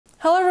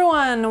Hello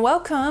everyone,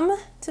 welcome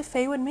to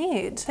Faewood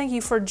Mead. Thank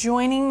you for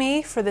joining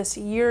me for this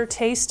year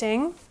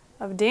tasting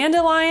of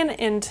Dandelion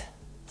and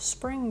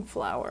Spring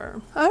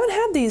Flower. I haven't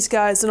had these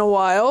guys in a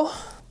while.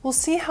 We'll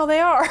see how they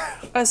are.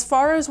 As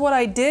far as what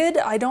I did,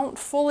 I don't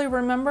fully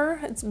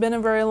remember. It's been a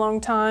very long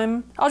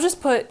time. I'll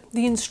just put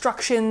the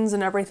instructions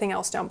and everything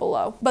else down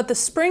below. But the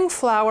Spring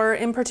Flower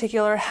in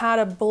particular had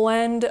a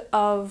blend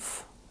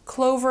of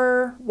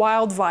clover,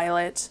 wild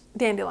violet,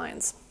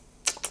 dandelions.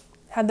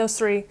 Had those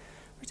three.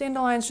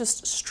 Dandelion's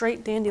just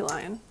straight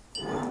dandelion.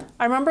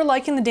 I remember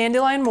liking the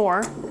dandelion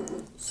more,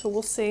 so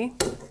we'll see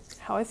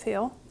how I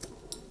feel.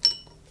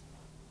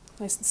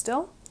 Nice and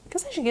still. I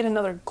guess I should get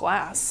another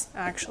glass,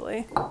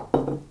 actually.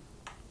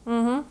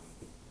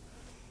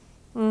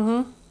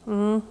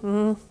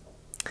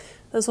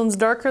 This one's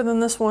darker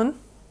than this one,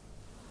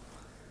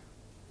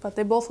 but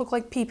they both look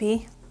like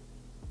pee-pee.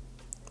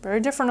 Very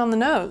different on the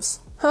nose.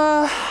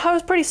 I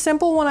was pretty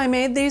simple when I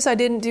made these. I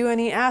didn't do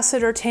any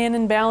acid or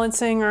tannin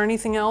balancing or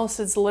anything else.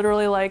 It's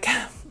literally like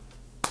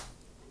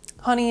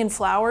honey and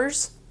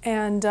flowers,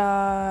 and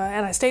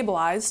I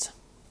stabilized.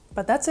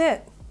 But that's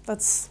it.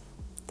 That's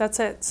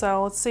it.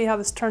 So let's see how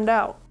this turned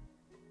out.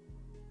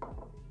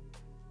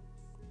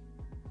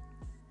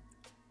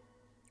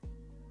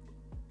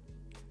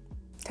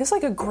 Tastes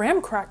like a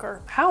graham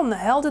cracker. How in the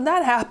hell did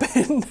that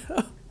happen?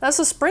 That's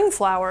a spring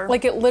flower.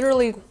 Like it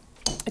literally,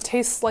 it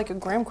tastes like a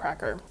graham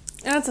cracker.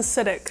 And it's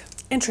acidic.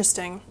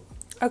 Interesting.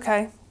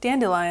 Okay,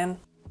 dandelion.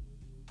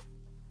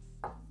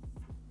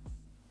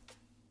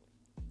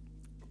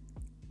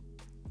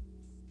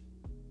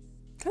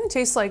 Kind of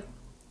tastes like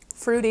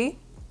fruity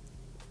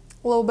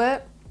a little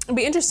bit. It'd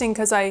be interesting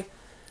because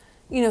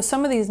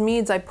some of these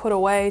meads I put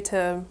away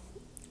to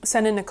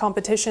send into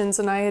competitions,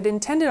 and I had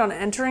intended on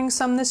entering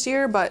some this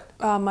year, but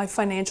my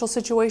financial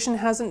situation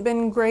hasn't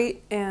been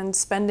great, and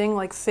spending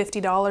like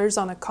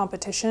 $50 on a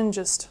competition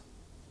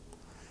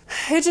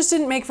it just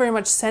didn't make very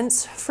much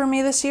sense for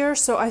me this year.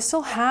 So I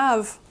still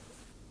have,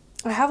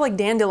 like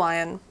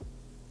dandelion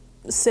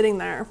sitting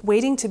there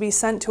waiting to be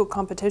sent to a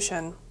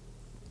competition.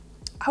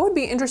 I would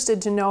be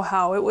interested to know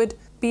how it would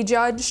be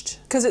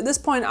judged, because at this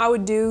point I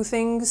would do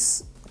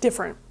things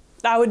different.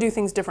 I would do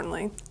things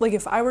differently. Like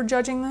if I were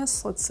judging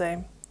this, let's say,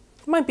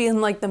 it might be in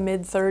like the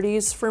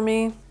mid-30s for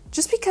me.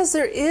 Just because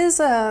there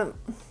is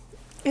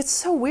it's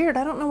so weird.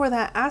 I don't know where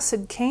that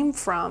acid came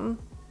from,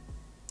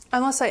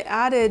 unless I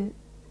added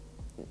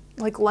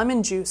like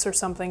lemon juice or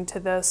something to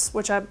this,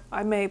 which I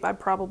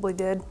probably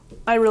did.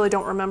 I really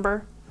don't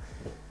remember.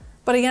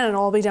 But again,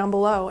 it'll all be down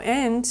below,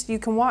 and you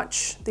can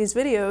watch these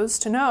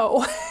videos to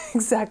know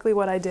exactly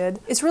what I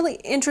did. It's really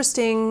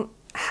interesting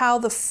how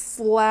the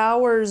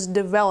flowers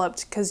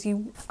developed, because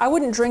I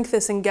wouldn't drink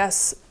this and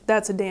guess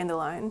that's a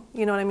dandelion,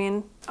 you know what I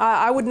mean?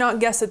 I would not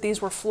guess that these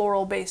were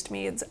floral-based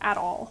meads at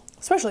all,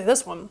 especially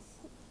this one.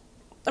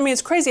 I mean,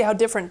 it's crazy how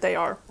different they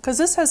are, because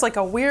this has like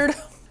a weird,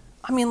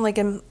 like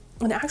an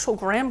actual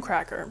graham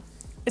cracker.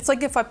 It's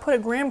like if I put a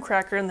graham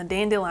cracker in the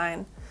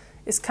dandelion,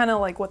 it's kind of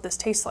like what this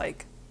tastes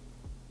like.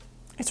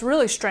 It's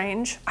really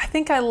strange. I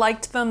think I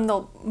liked them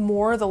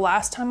more the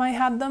last time I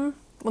had them,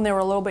 when they were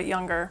a little bit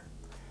younger.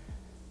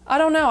 I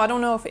don't know. I don't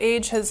know if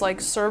age has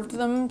like served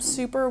them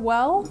super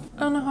well.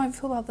 I don't know how I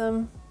feel about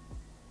them.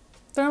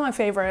 They're my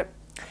favorite.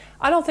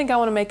 I don't think I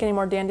want to make any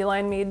more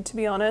dandelion mead, to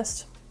be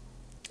honest.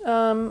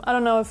 I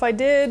don't know. If I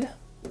did,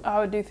 I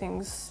would do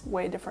things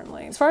way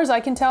differently. As far as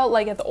I can tell,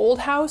 like at the old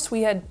house,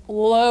 we had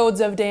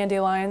loads of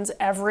dandelions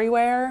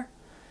everywhere.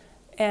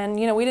 And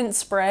we didn't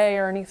spray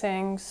or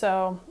anything.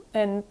 So,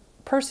 and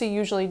Percy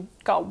usually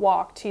got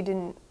walked. He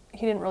didn't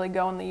really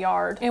go in the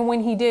yard. And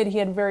when he did, he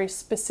had very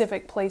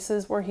specific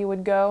places where he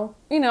would go.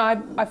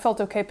 I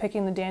felt okay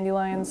picking the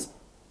dandelions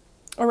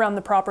around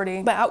the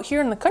property. But out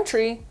here in the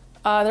country,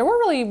 there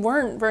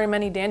weren't very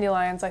many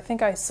dandelions. I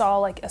think I saw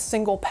like a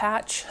single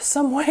patch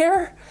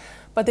somewhere,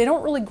 but they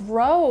don't really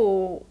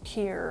grow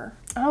here.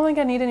 I don't think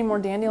I need any more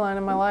dandelion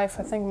in my life.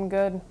 I think I'm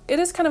good. It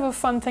is kind of a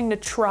fun thing to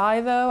try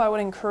though. I would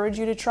encourage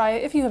you to try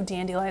it if you have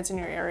dandelions in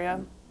your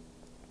area.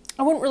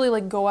 I wouldn't really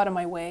like go out of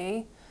my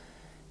way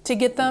to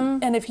get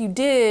them. And if you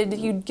did,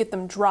 you'd get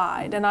them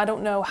dried. And I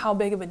don't know how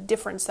big of a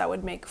difference that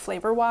would make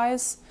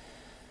flavor-wise.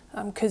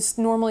 Because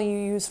normally you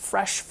use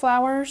fresh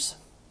flowers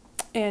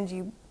and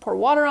you pour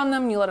water on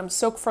them, you let them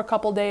soak for a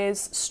couple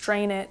days,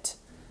 strain it,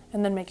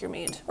 and then make your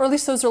mead. Or at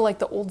least those are like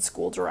the old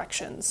school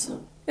directions.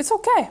 It's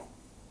okay.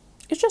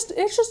 It's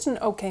just an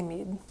okay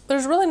mead.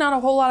 There's really not a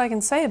whole lot I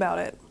can say about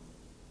it,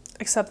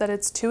 except that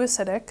it's too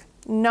acidic,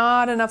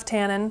 not enough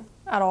tannin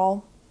at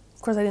all.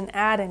 Of course, I didn't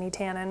add any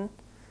tannin,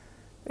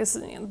 because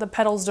the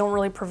petals don't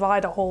really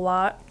provide a whole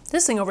lot.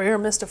 This thing over here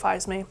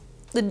mystifies me.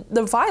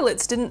 The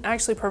violets didn't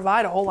actually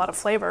provide a whole lot of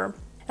flavor.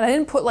 And I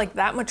didn't put like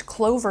that much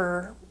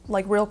clover,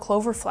 like real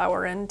clover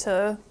flower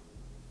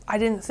I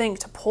didn't think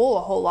to pull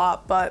a whole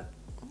lot, but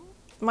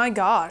my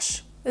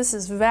gosh, this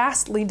is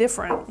vastly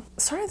different.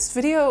 Sorry, this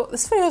video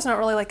is not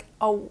really like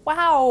a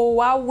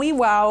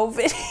wow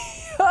video.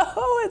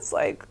 It's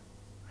like,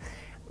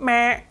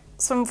 meh,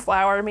 some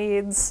flower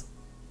meads.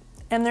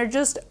 and they're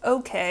just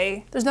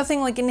okay. There's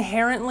nothing like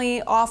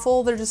inherently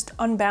awful. They're just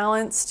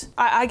unbalanced.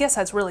 I guess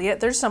that's really it.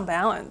 They're just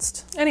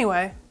unbalanced.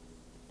 Anyway,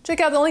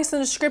 check out the links in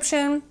the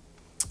description.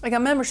 I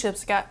got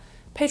memberships, I got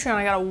Patreon,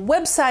 I got a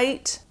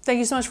website. Thank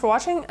you so much for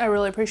watching. I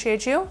really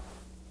appreciate you.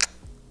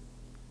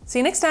 See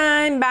you next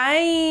time.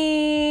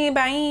 Bye.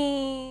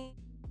 Bye.